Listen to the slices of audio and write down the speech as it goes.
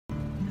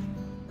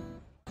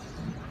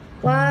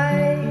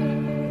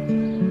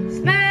Wise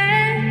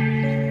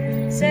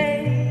men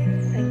say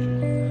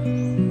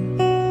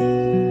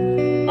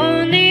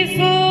only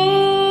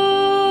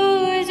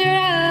fools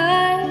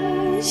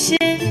rush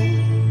in,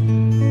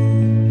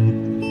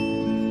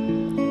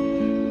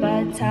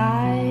 but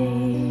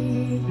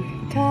I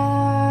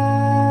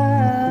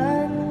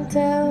can't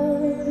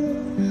tell.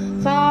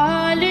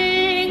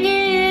 Falling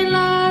in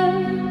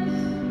love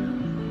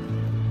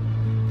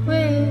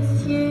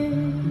with you.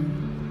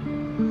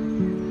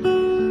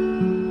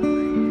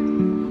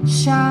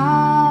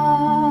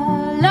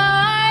 Shall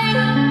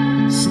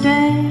I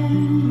stay?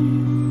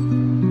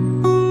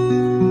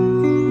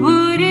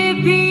 Would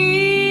it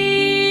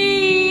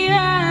be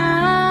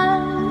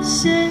a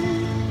sin?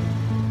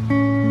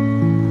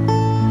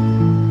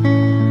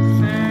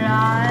 For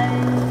I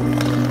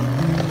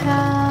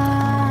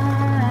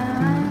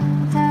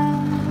can't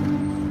tell.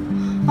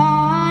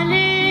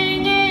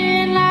 Falling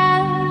in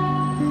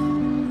love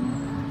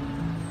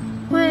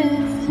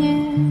with you.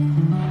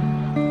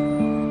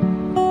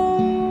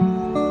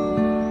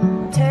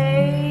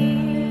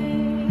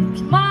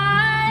 Take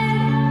my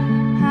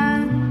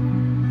hand,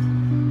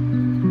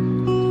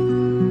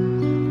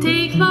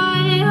 take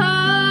my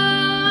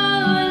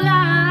whole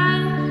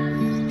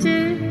life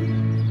too,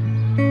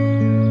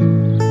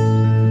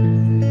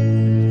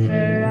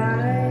 for I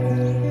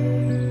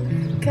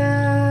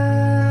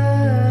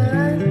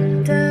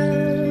can't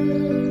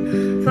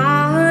tell.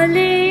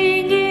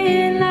 Falling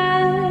in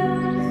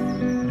love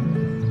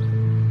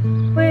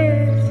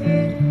with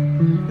you.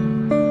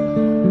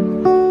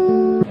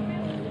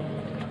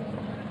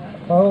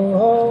 Oh,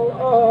 oh,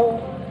 oh,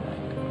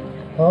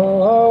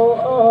 oh, oh,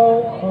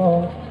 oh,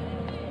 oh,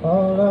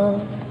 oh,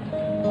 love.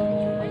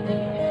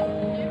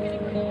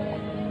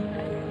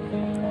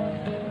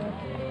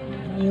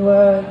 When you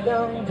were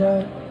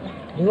younger,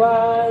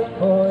 blue-eyed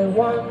boy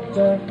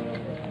wonder,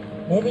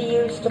 never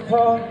used to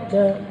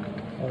ponder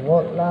on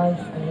what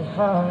life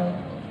behind.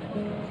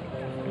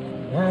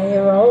 Now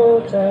you're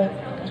older,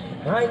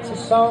 nights are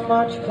so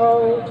much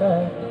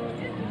colder,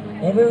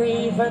 never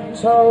even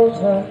told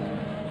her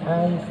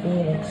how you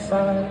feel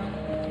inside.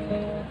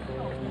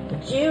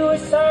 But you were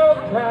so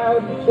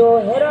proud with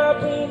your head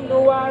up in the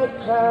white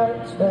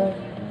clouds, but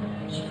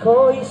she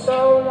called you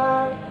so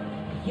loud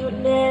you'd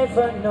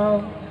never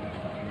know.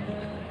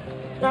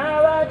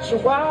 Now that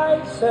you're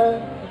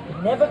wiser,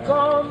 you'd never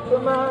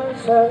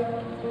compromise her.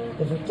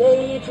 Every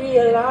day you'd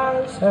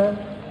realize her,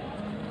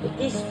 that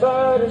this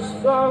bird has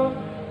flown,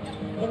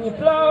 and you've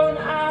blown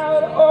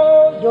out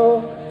all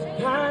your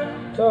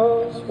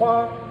candles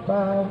one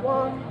by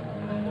one.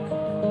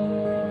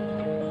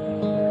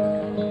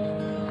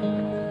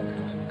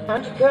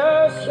 And you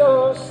curse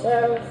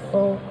yourself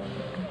for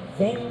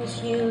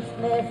things you've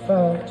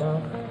never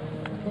done.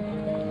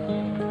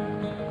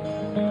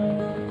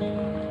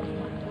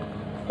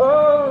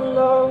 Oh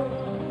Lord,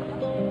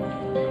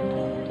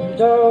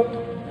 and oh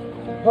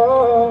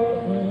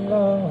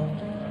Lord,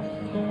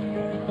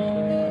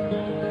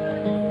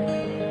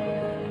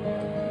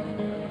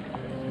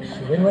 she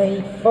would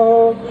wait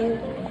for you,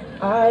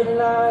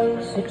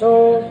 idolize,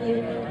 adore you,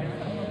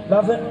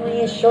 love and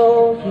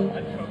reassure you.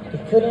 You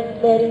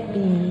couldn't let it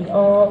be,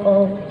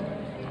 oh,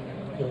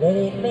 you let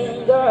it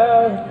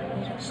linger,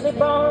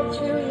 slip on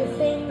through your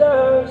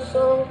fingers,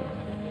 so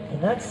in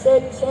that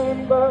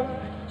September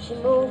she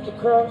moved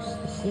across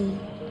the sea.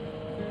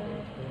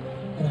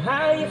 And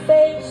how your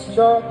face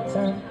dropped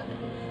and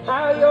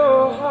how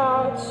your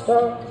heart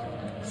stopped,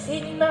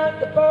 sitting at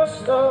the bus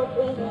stop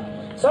when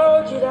I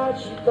told you that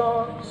she'd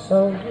gone.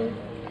 So you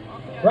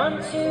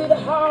run to the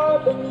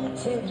harbour, need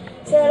to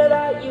tell her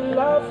that you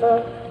love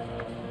her.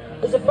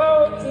 As a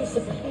boat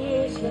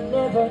disappears, you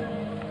never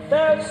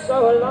felt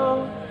so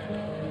alone,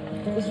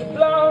 as you've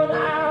blown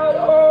out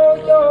all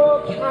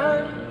your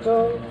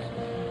candles,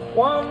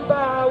 one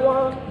by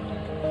one.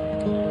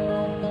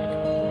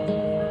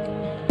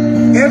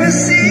 Ever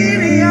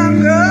seen a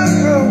young girl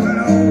growing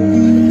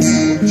old,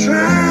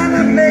 trying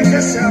to make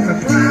herself a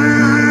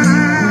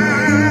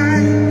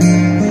bride?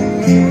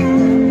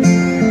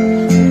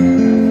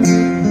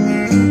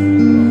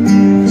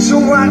 So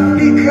what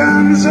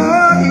becomes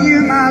of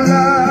you, my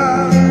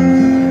love,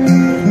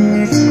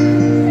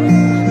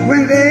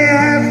 when they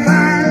have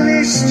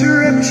finally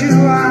stripped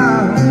you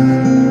out?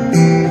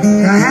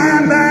 The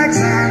handbags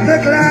and the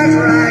glad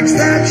rags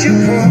that you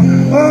poor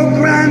old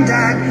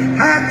granddad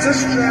had to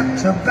strip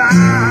to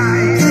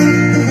buy.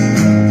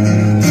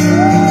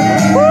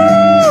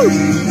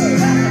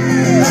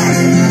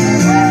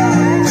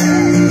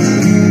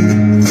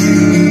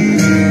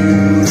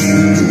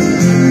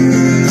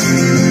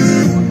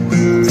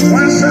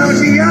 Once I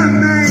was a young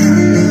man,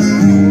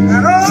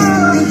 and all I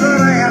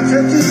thought I had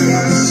to do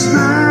was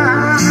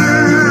smile.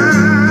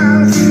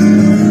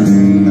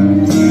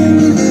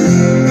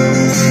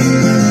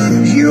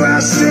 You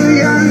are still a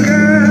young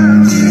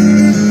girl,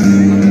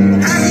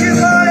 and you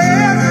thought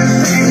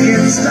everything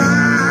can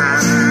stop.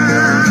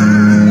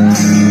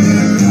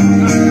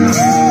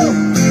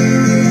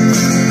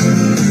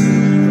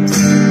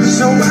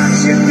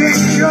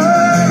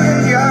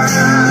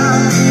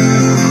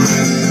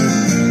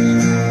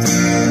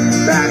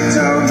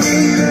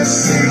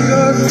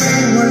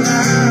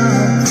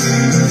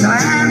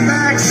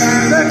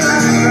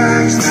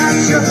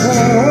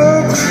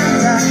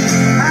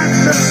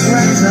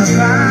 is a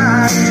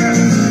fire.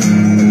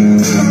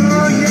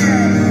 Oh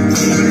yeah,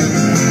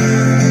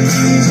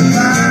 it's a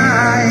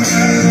fire.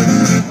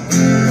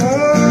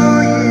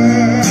 Oh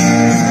yeah,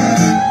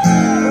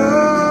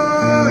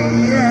 oh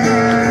yeah.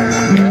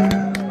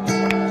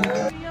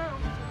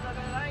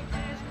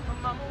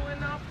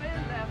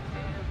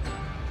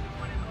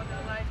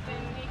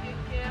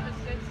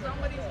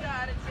 Somebody's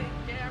gotta take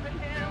care of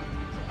him,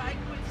 so I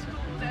quit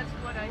school, that's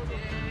what I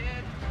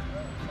did.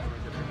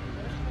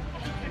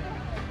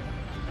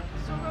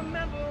 So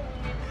remember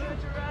when we were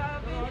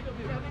driving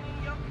in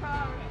your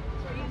car,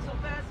 speeding so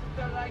fast it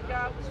felt like I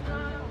was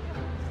drunk.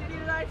 City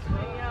lights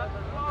way out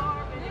the door,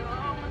 and your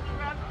arm was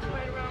wrapped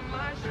right around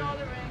my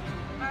shoulder, and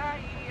I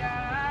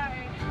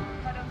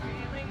had a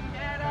feeling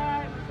that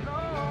I was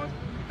lost.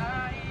 I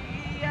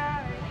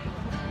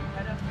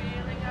had a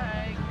feeling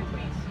I could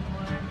be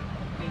someone,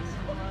 be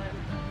someone,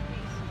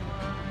 be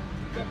someone.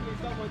 Definitely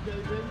someone,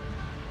 David.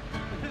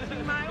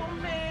 My old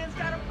man's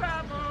got a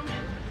problem.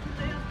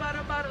 Lives by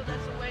the bottle,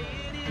 that's the way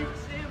it is.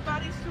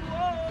 Everybody's too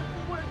old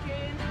for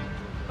working.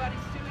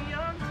 Everybody's too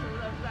young to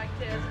love like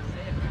this. I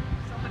said,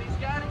 somebody's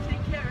gotta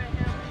take care of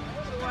him.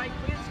 So I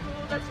quit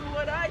school, that's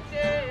what I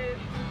did.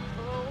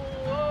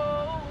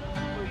 Oh,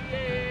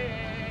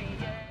 yeah,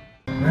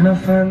 yeah. When I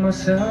find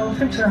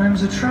myself in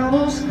times of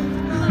troubles,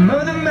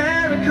 Mother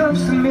Mary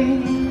comes to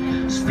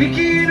me,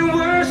 speaking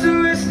words of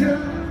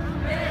wisdom.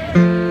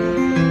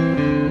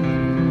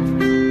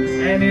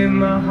 And in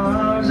my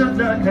hours of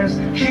darkness,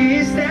 she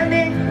is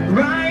standing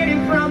right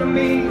in front of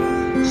me,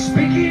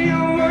 speaking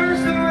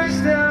words of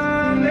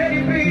wisdom. Let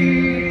it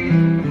be,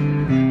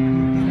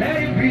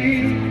 let it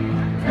be,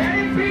 let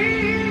it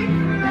be,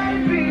 let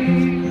it be,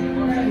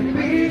 let it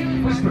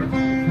be. Whisper,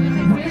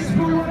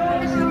 whisper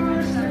words of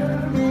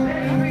wisdom.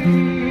 Let it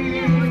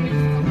be.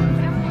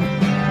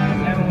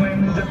 And when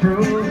the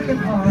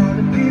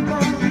broken-hearted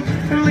people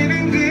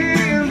living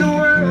in the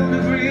world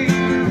agree,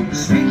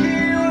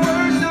 speaking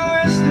words of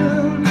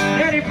wisdom,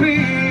 let it be.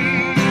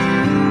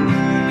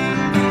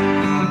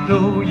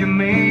 Though you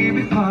may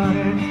be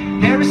parted,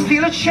 there is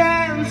still a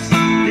chance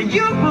that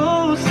you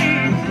will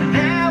see.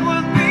 There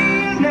will be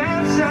an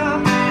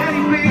answer. Let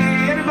it be.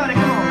 Everybody,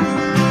 come on.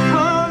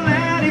 Oh,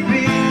 let it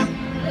be.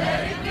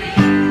 Let it be.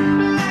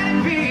 Let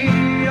it be.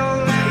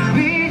 Oh, let it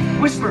be.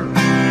 Whisper.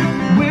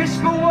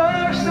 Whisper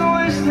words of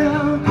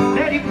wisdom.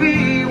 Let it be.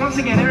 Once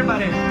again,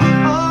 everybody.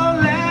 Oh,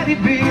 let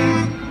it be.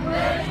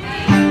 Let it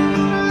be.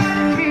 Let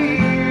it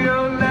be.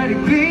 Oh, let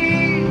it be.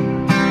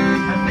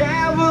 And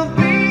there will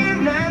be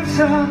an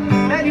answer.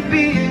 Let it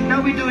be.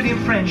 Now we do it in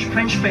French.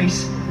 French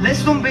face.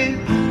 Laisse tomber.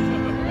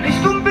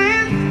 Laisse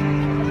tomber.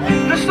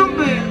 Laisse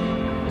tomber.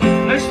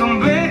 Laisse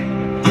tomber.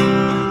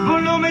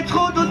 Bonhomme est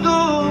trop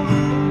dodo.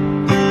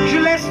 Je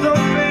laisse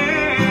tomber.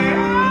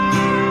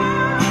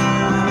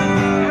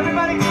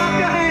 Everybody clap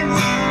your hands.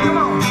 Come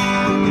on.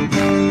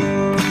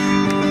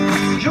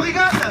 Je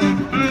rigole.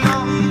 No.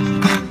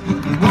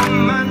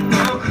 Woman,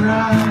 no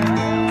cry.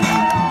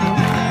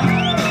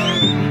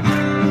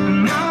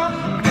 No.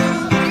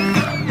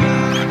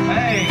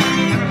 Hey,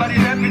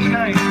 everybody's happy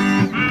tonight.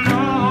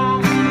 No.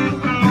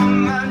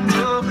 Woman,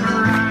 no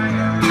cry.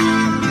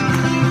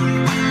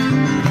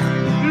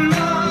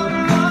 No,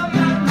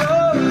 woman, no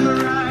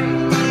cry.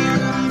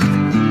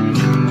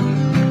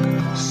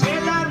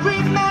 Said I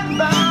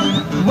remember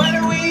what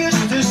we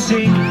used to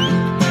sing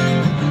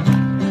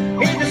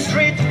in the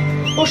street,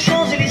 aux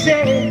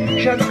Champs-Élysées.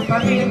 J'adore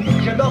Paris,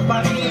 j'adore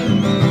Paris.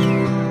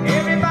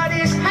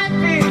 Everybody's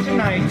happy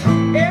tonight,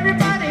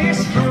 everybody's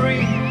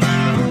free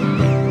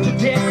to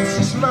dance,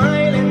 to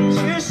smile and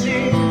to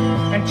sing,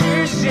 and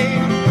to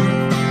sing.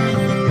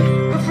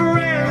 Good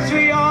friends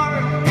we are,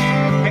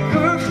 and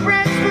good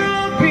friends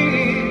will be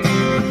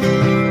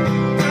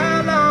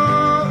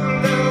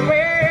along the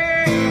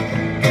way.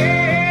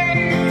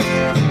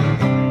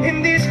 In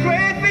this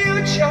great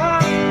future,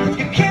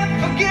 you can't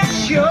forget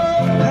your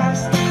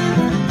past.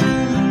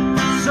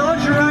 So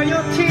dry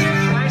your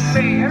tears, I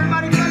say.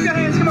 Everybody clap your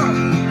hands, come on.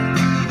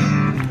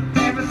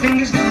 Everything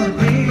is gonna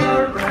be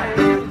alright.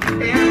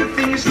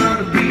 Everything is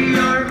gonna be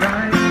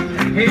alright.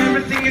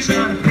 Everything is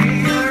gonna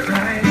be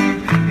alright.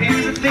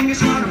 Everything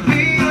is gonna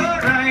be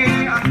alright.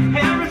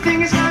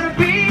 Everything is gonna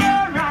be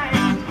alright.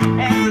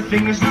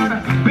 Everything is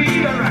gonna be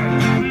alright.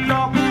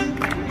 No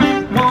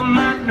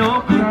woman,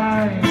 no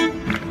cry.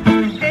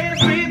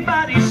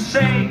 Everybody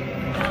say.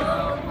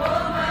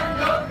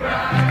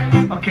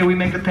 Okay, we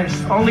make a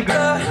test. Only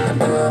girl.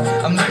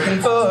 I'm looking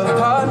for a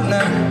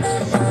partner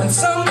and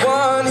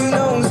someone who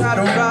knows how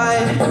to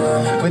ride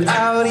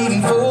without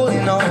even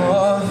falling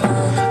off.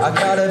 I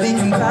gotta be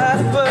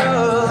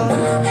compatible,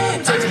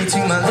 takes me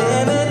to my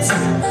limits.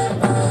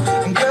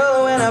 And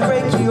girl, when I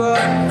break you up,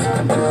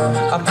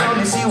 I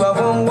promise you I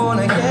won't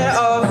wanna get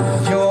off.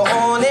 If you're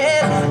on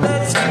it,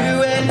 let's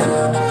do it.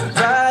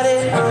 Ride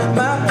it,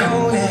 my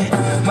pony,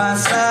 my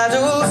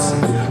saddle's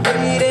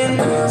waiting.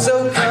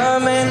 So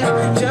come and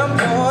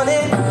jump on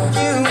it.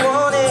 You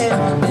want it,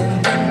 then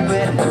do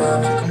it.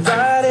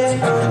 Ride it,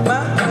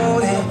 my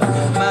pony,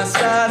 my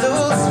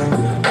saddle's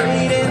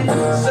waiting.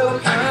 So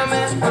come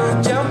and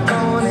jump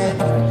on it.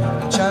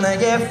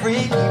 get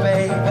freaky,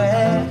 baby.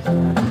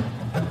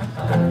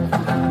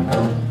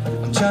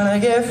 I'm tryna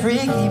get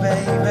freaky,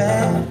 baby.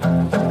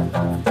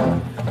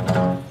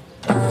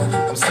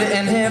 I'm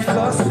sitting here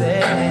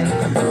flossing,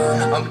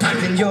 I'm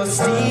keeping your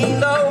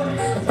stilo.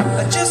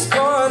 Just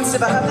once,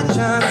 if I had the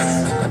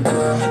chance,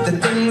 the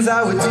things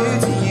I would do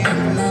to you,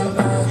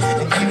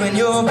 and you and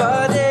your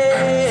body,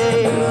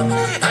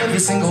 every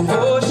single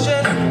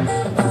portion,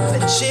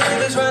 the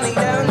shivers running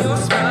down your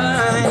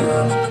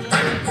spine.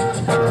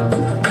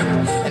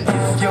 And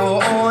if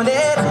you're on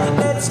it,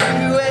 let's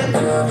do it.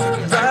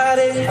 Ride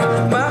it,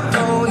 my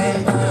pony,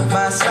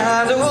 my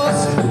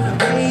saddle's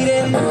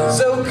waiting,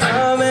 so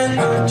come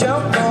and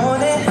jump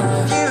on it.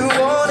 You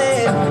want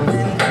it,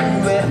 then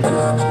do it.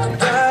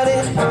 Ride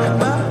it,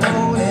 my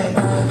pony,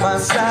 my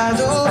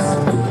saddle's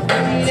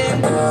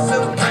waiting, so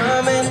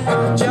come and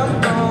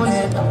jump on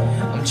it.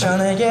 I'm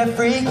tryna get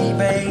freaky,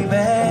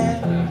 baby.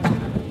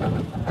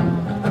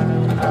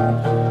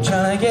 I'm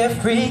tryna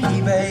get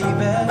freaky,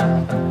 baby.